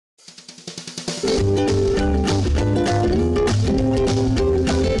Welcome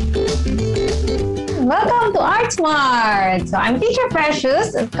to ArtSmart! So, I'm Teacher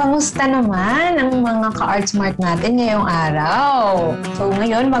Precious at kamusta naman ang mga ka-ArtSmart natin ngayong araw? So,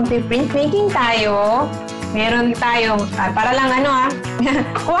 ngayon magpi-print making tayo. Meron tayong, para lang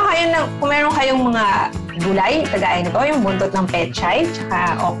kung meron kayong mga gulay, kagaya nito, yung buntot ng pechay,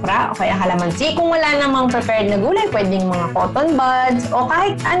 tsaka okra, o kaya kalamansi. Kung wala namang prepared na gulay, pwedeng mga cotton buds, o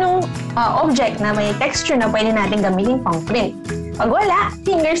kahit anong object na may texture na pwede natin gamitin pang print. Pag wala,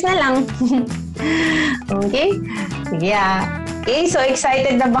 fingers na lang. Okay? Sige. Okay, so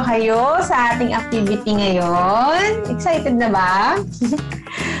excited na ba kayo sa ating activity ngayon? Excited na ba?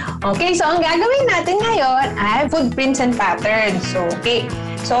 Okay, so ang gagawin natin ngayon ay footprints and patterns. So, okay.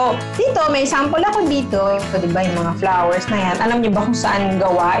 So, dito, may sample ako dito. So, diba, yung mga flowers na yan. Alam niyo ba kung saan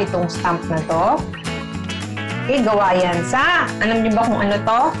gawa itong stamp na to? Okay, gawa yan sa, alam niyo ba kung ano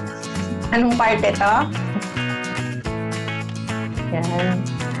to? Anong part ito? Yan.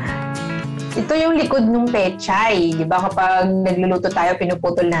 Ito yung likod ng pechay. Diba, kapag nagluluto tayo,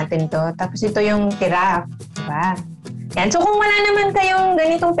 pinuputol natin to. Tapos ito yung tira. Diba? Yan. So, kung wala naman kayong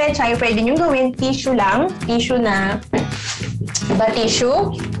ganitong pechay, pwede nyo gawin tissue lang. Tissue na, diba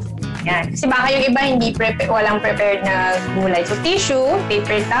tissue? Yan. Kasi baka yung iba hindi walang prepared na gulay. So, tissue,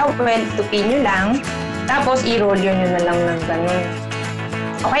 paper towel, tupin nyo lang. Tapos, i-roll nyo na lang ng ganun.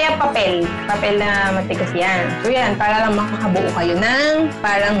 O kaya papel. Papel na matigas yan. So, yan. Para lang makakabuo kayo ng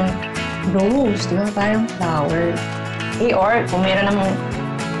parang rose. Diba? Parang flower. Okay? Or, kung meron namang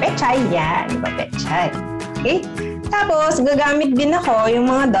pechay, yan. Diba? Pechay. Okay? Tapos, gagamit din ako yung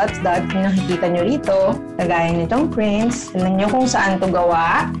mga dots na nakikita nyo rito. Kagaya nitong prints. Alam nyo kung saan to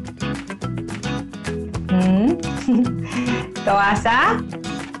gawa. Gawa sa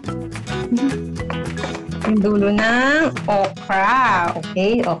yung dulo ng okra.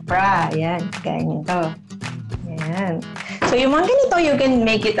 Okay? Okra. Ayan. Kaya nito. Ayan. So, yung mga ganito, you can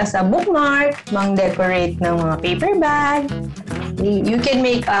make it as a bookmark, mang-decorate ng mga paper bag. You can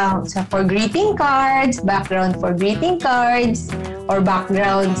make for greeting cards, background for greeting cards, or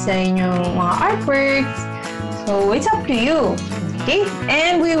background sa inyong mga artworks. So, it's up to you. Okay?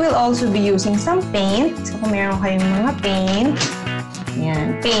 And we will also be using some paint. So, kung meron kayong mga paint,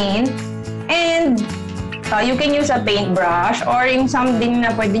 yan, paint. And you can use a paintbrush or yung something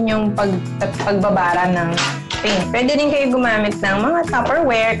na pwede nyong pagbabara ng paint. Pwede din kayo gumamit ng mga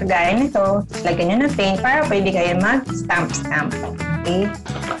Tupperware, kagaya nito. Lagyan nyo ng paint para pwede kayo mag-stamp. Okay?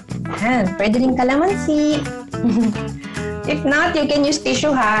 Yan. Pwede rin kalamansi. If not, you can use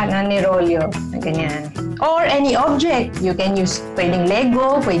tissue na nirolyo. Na ganyan. Or any object. You can use pwedeng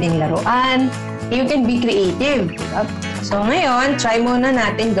Lego, pwedeng laruan. You can be creative. So ngayon, try muna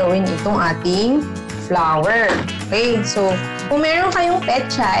natin gawin itong ating flower. Okay? So, kung meron kayong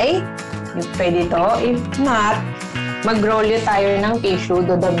pechay, pwede to. If not, mag-rolyo tayo ng tissue.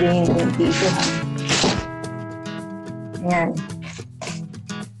 Dodobingin yung tissue. Ayan.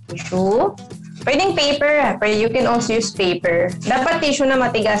 Tissue. Pwedeng paper. You can also use paper. Dapat tissue na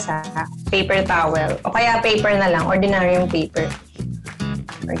matigas Paper towel. O kaya paper na lang. Ordinaryong paper.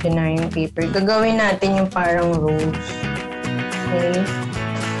 Ordinaryong paper. Gagawin natin yung parang rose. Okay.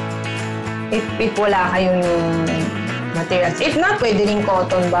 If wala kayong materials. If not, pwede rin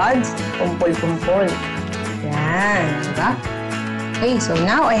cotton buds. Kumpul-kumpul. Yan. Diba? Okay, so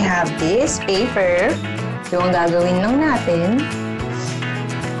now I have this paper. Yung gagawin lang natin.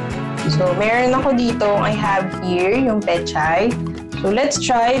 So, meron ako dito. I have here yung pechay. So, let's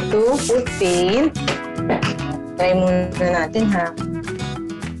try to put paint. Try muna natin,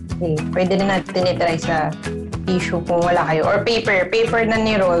 Okay, pwede rin natin i-try sa tissue kung wala kayo. Or paper. Paper na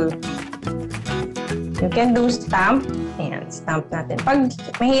ni-roll. You can do stamp. Ayan, stamp natin. Pag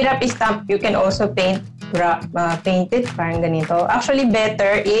mahirap i-stamp, you can also paint it. Parang ganito. Actually,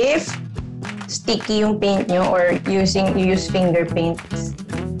 better if sticky yung paint nyo or you use finger paints.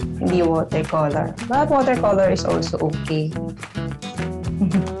 Hindi watercolor. But watercolor is also okay.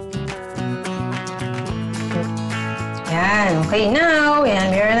 Yan. Okay, now, yan.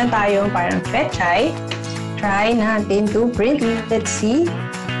 Meron na tayong parang pechay. Try natin to print. Let's see.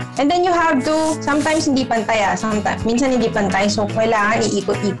 And then you have to, sometimes hindi pantay minsan hindi pantay. So, kailangan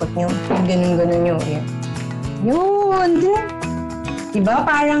iikot-ikot nyo. Ganun-ganun nyo. Yan. Yun. Diba?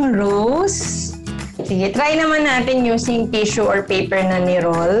 Parang rose. Sige, try naman natin using tissue or paper na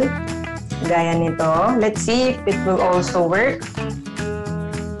ni-roll. Gaya nito. Let's see if it will also work.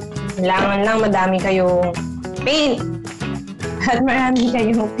 Kailangan lang madami kayong paint. At marami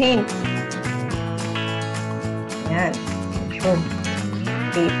kayong paint. Yan. Sure.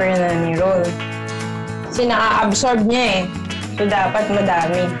 Paper na ni-roll. Kasi na-absorb niya So, dapat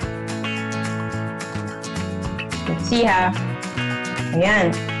madami. Let's see ha.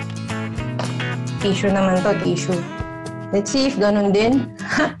 Ayan. Tissue naman to, tissue. Let's see if ganun din.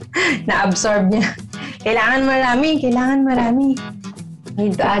 Na-absorb niya. Kailangan marami.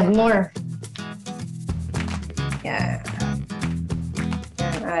 Need to add more. Yan.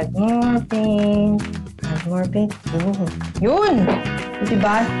 Add more paint. Yun!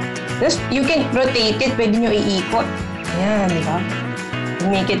 Diba? Just, you can rotate it. Pwede nyo iikot. Yan, diba?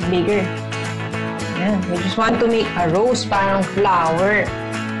 Make it bigger. Yan. You just want to make a rose, parang flower.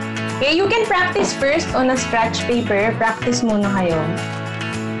 Okay, you can practice first on a scratch paper. Practice muna kayo.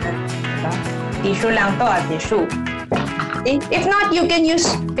 Diba? Tissue lang to, tissue. If not, you can use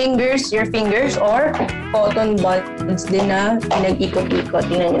your fingers, or cotton buds din na pinag-ikot-ikot.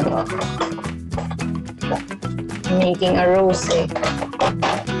 Tingnan nyo. Making a rose eh.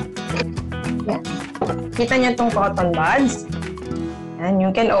 Yan. Kita nyo tong cotton buds. And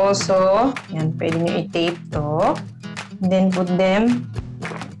you can also, yan, pwede nyo i-tape to. Then put them,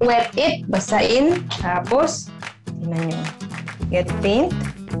 wet it, basain. Tapos, tingnan nyo. Get paint.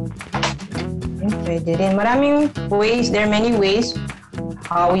 Yan, pwede rin. Maraming ways, there are many ways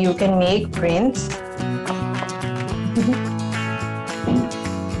how you can make prints.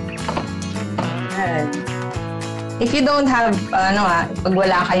 If you don't have, pag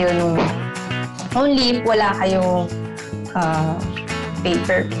wala kayo nung only, wala kayong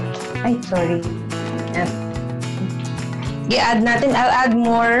paper. Ay, sorry. Yan. I-add natin. I'll add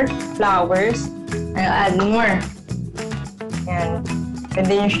more flowers. I'll add more. Yan.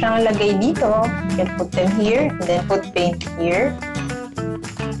 Pwede nyo siyang lagay dito. You can put them here. And then put paint here.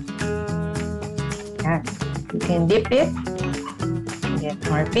 Yan. You can dip it. Get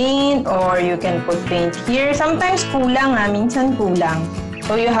more paint. Or you can put paint here. Sometimes kulang ha. Minsan kulang.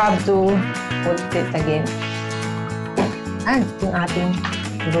 So you have to put it again. Yan. Yung ating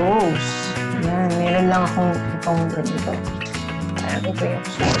rose. Yan. Meron lang akong itong ganito. Ayan. Ito yung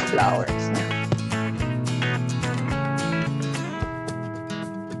small flowers na.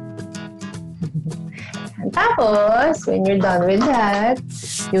 And tapos, when you're done with that,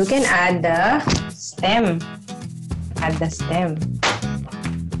 you can add the stem. Add the stem.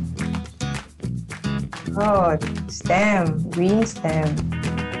 Oh, stem. Green stem.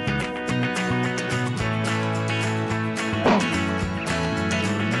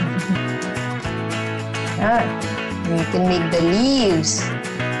 You can make the leaves.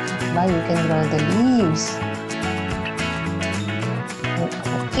 Diba? You can draw the leaves.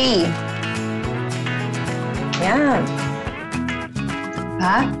 Okay. Yan.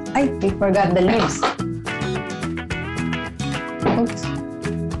 Ha? Ay, we forgot the leaves. Oops.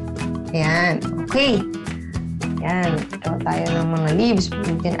 Ayan. Okay. Ayan. Draw tayo ng mga leaves.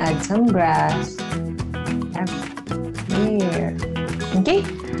 You can add some grass. Here. Okay.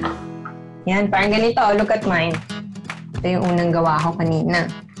 Yan, parang ganito. Look at mine. Ito yung unang gawa ko kanina.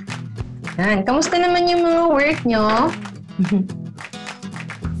 Yan. Kamusta naman yung mga work nyo?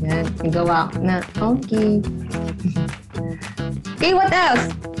 Yan. Nagawa ko na. Okay. Okay, what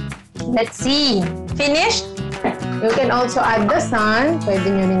else? Let's see. Finished? You can also add the sun. Pwede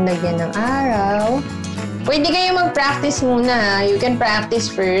nyo rin lagyan ng araw. Pwede kayo mag-practice muna. You can practice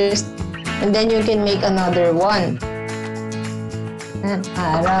first. And then you can make another one. Yan.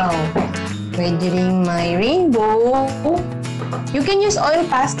 Araw. Pwede rin may rainbow. You can use oil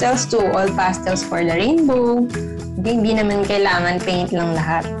pastels too. Oil pastels for the rainbow. Hindi naman kailangan paint lang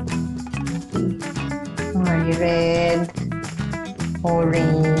lahat. Okay. Red,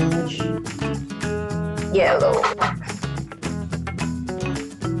 orange, yellow,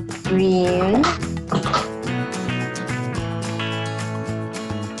 green,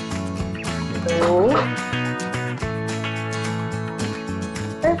 blue,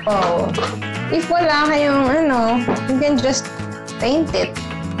 purple. If wala kayong you can just paint it.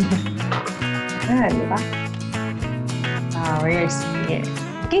 Diba? Flowers here.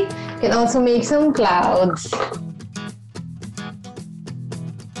 Okay. You can also make some clouds.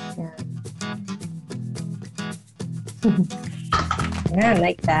 Yeah,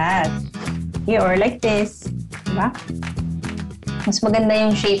 like that. Okay, or like this. Diba? Mas maganda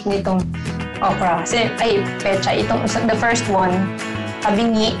yung shape nitong okra. Kasi, pecha. The first one,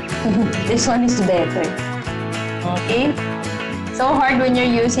 kabingi. This one is better. Okay? So hard when you're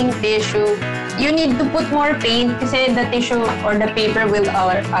using tissue. You need to put more paint kasi the tissue or the paper will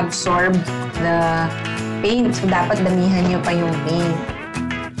absorb the paint. So dapat damihan nyo pa yung paint.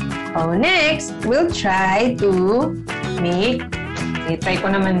 So next, we'll try to make. Try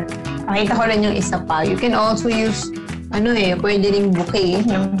ko naman. Pakita ko lang yung isa pa. You can also use, pwede ring bouquet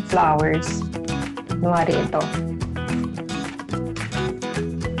ng flowers. Kunwari ito.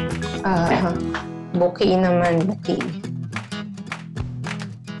 Bouquet naman, bouquet.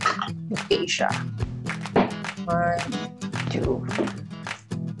 Bouquet siya. 1, 2.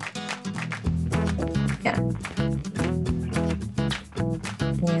 Yan.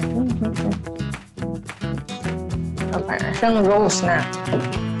 Parang siyang rose na.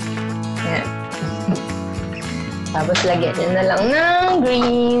 Yan. Tapos lagyan nyo na lang ng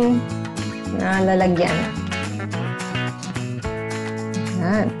green na lalagyan.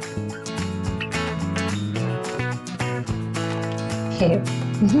 Yan.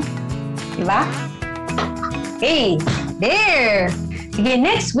 Diba? Okay. There! Sige,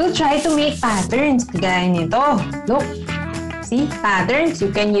 next, we'll try to make patterns. Kagaya nito. Look. See? Patterns. You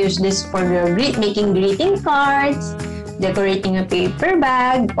can use this for your making greeting cards, decorating a paper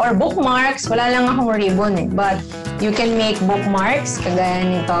bag, or bookmarks. Wala lang akong ribbon eh. But you can make bookmarks. Kagaya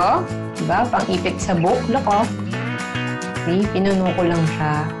nito. Diba? Pang-ipit sa book. Look, oh. See? Pinuno ko lang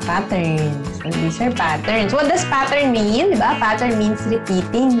siya. Patterns. So, these are patterns. What does pattern mean? Diba? Pattern means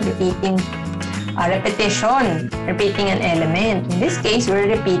repeating. Repetition. Repeating an element. In this case, we're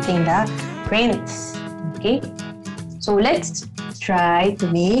repeating the prints. Okay? So, let's try to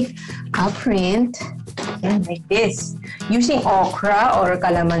make a print like this. Using okra or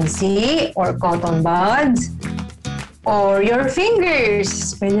calamansi or cotton buds or your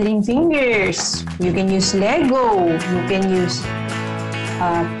fingers. Pwede rin fingers. You can use Lego. You can use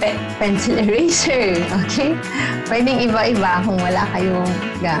pencil eraser. Okay? Pwedeng iba-iba kung wala kayong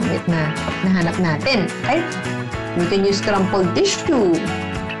gamit na nahanap natin. Okay? You can use crumpled tissue.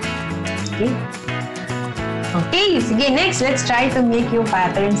 Okay? Okay, sige, next, let's try to make yung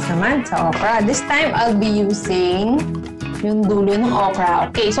patterns naman sa okra. This time, I'll be using yung dulo ng okra.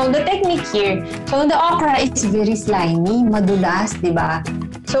 Okay, so the technique here, so the okra is very slimy, madulas, di ba?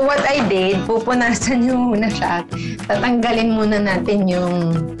 So what I did, pupunasan nyo muna siya. Tatanggalin muna natin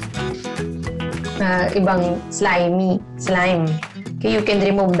yung ibang slime. Okay, you can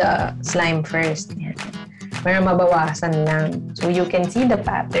remove the slime first. Yan. Para mabawasan lang. So you can see the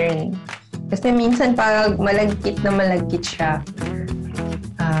pattern. Kasi minsan pag malagkit siya,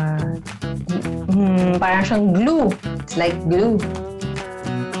 parang siyang glue. It's like glue.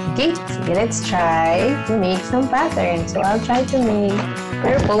 Okay, sige, let's try to make some patterns. So I'll try to make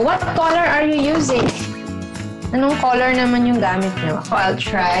purple. What color are you using? Anong color naman yung gamit nyo? Ako, I'll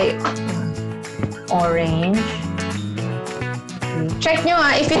try orange. Check nyo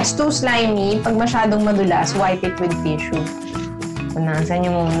if it's too slimy, pag masyadong madulas, wipe it with tissue. Punasan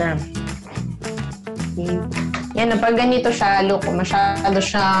nyo muna. Okay. Yan, pag ganito siya, look, masyado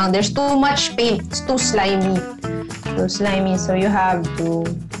siyang, there's too much paint, it's too slimy. Too slimy, so you have to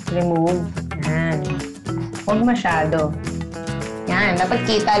remove. Yan. Huwag masyado. Yan, dapat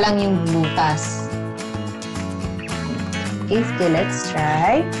kita lang yung butas. Okay, so let's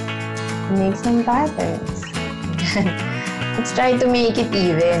try to make some patterns. Let's try to make it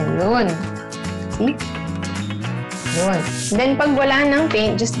even. Yun. See? Yun. Then, pag wala ng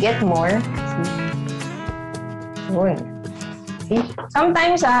paint, just get more. See? Yun. See?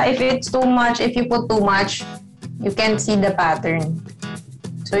 Sometimes, if it's too much, if you put too much, you can't see the pattern.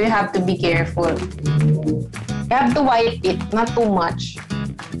 So, you have to be careful. You have to wipe it, not too much.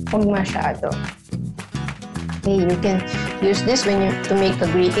 Huwag masyado. Okay, you can use this to make a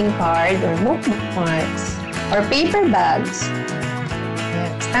greeting card or bookmarks or paper bags.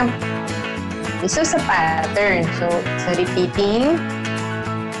 Yeah, stamp. This is a pattern. So, sa repeating,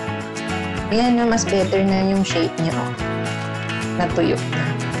 ayan na, mas better na yung shape niya. Oh. Natuyo na.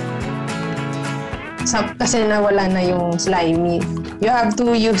 Kasi nawala na yung slimy. You have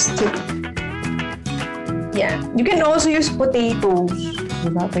to use it. Yeah. You can also use potatoes.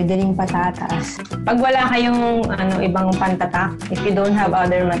 Diba? Pwede rin patatas. Pag wala kayong ibang pantatak, if you don't have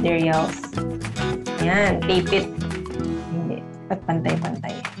other materials, yan, tape it. Hindi. Dapat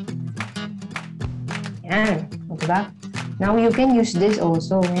pantay-pantay. Yan. Diba? Now, you can use this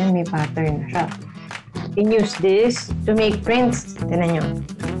also. Yan, may pattern na siya. You can use this to make prints. Tignan nyo.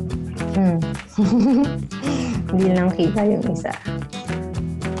 Hindi lang kita yung isa.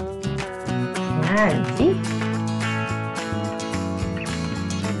 Yan. See?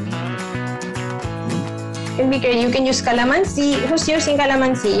 You can use calamansi. Who's using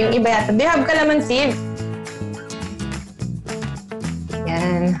calamansi? Yung iba yata. Do you have calamansi?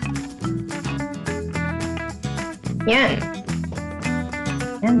 Yan. Yan.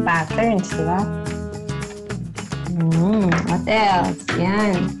 Yan, patterns, diba? What else?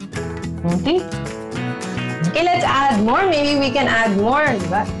 Yan. Okay. Okay, let's add more. Maybe we can add more,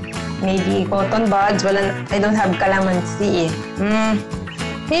 diba? Maybe cotton buds. I don't have calamansi.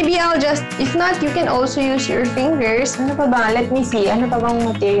 Maybe I'll just, if not, you can also use your fingers. Ano pa ba? Let me see. Ano pa bang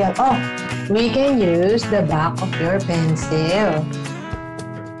material? Oh, we can use the back of your pencil.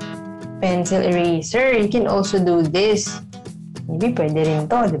 Pencil eraser. You can also do this. Maybe pwede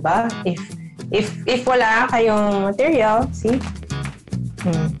rin to, di ba? If wala kayong material, see?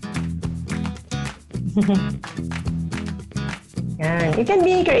 Yan. You can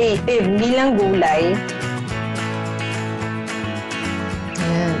be creative. Hindi lang gulay.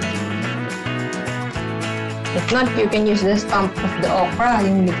 Yan. If not, you can use the stump of the okra,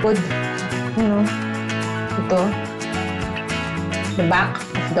 yung likod. Ito. The back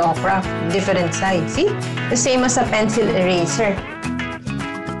of the okra, different side. See? The same as a pencil eraser.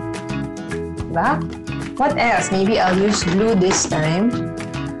 Diba? What else? Maybe I'll use blue this time.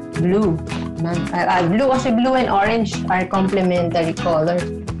 Blue. Blue kasi blue and orange are complementary colors.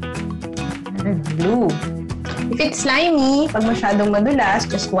 Blue. If it's slimy, pag masyadong madulas,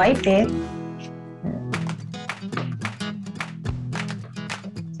 just wipe it.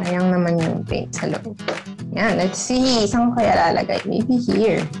 Sayang naman yung paint sa loob. Yan, let's see. Saan ko kaya lalagay? Maybe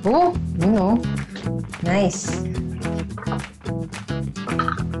here. Oh, you know. Nice.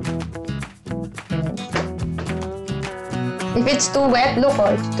 If it's too wet, look,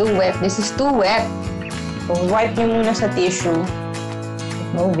 oh, it's too wet. This is too wet. So, wipe nyo muna sa tissue.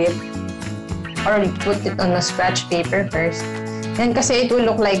 Move it. Or put it on a scratch paper first. Yan, kasi it will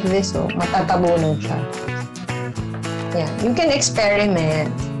look like this, oh. Matatabunan siya. Yeah, you can experiment.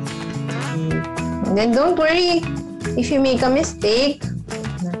 And then don't worry if you make a mistake.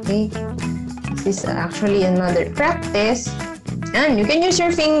 Okay. This is actually another practice. And you can use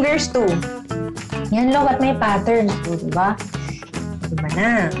your fingers too. Yan, look at my pattern. Diba? Diba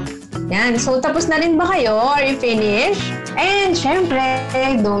na? Yan. So, tapos na rin ba kayo? Are you finished? And, syempre,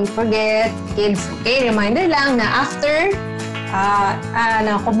 don't forget, kids, okay, reminder lang na after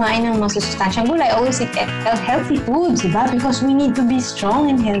na kumain ng masusustansyang gulay, always eat healthy foods, diba? Because we need to be strong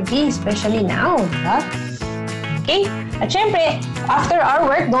and healthy, especially now, diba? Okay? At syempre, after our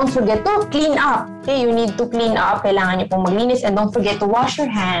work, don't forget to clean up. Okay, you need to clean up. Kailangan niyo pong maglinis and don't forget to wash your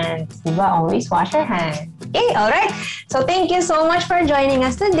hands. Diba? Always wash your hands. Okay, alright. So, thank you so much for joining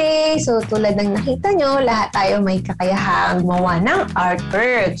us today. So, tulad ng nakita nyo, lahat tayo may kakayahang gumawa ng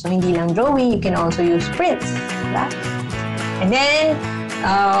artwork. So, hindi lang drawing, you can also use prints. Diba? And then,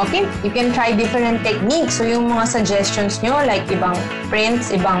 okay, you can try different techniques. So, yung mga suggestions nyo, like ibang prints,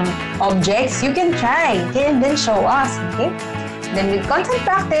 ibang objects, you can try. Okay, and then show us. Okay? Then, with constant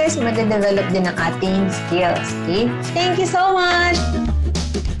practice, made-develop din ang ating skills. Okay? Thank you so much!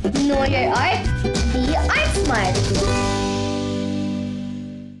 Know your art, be art smart!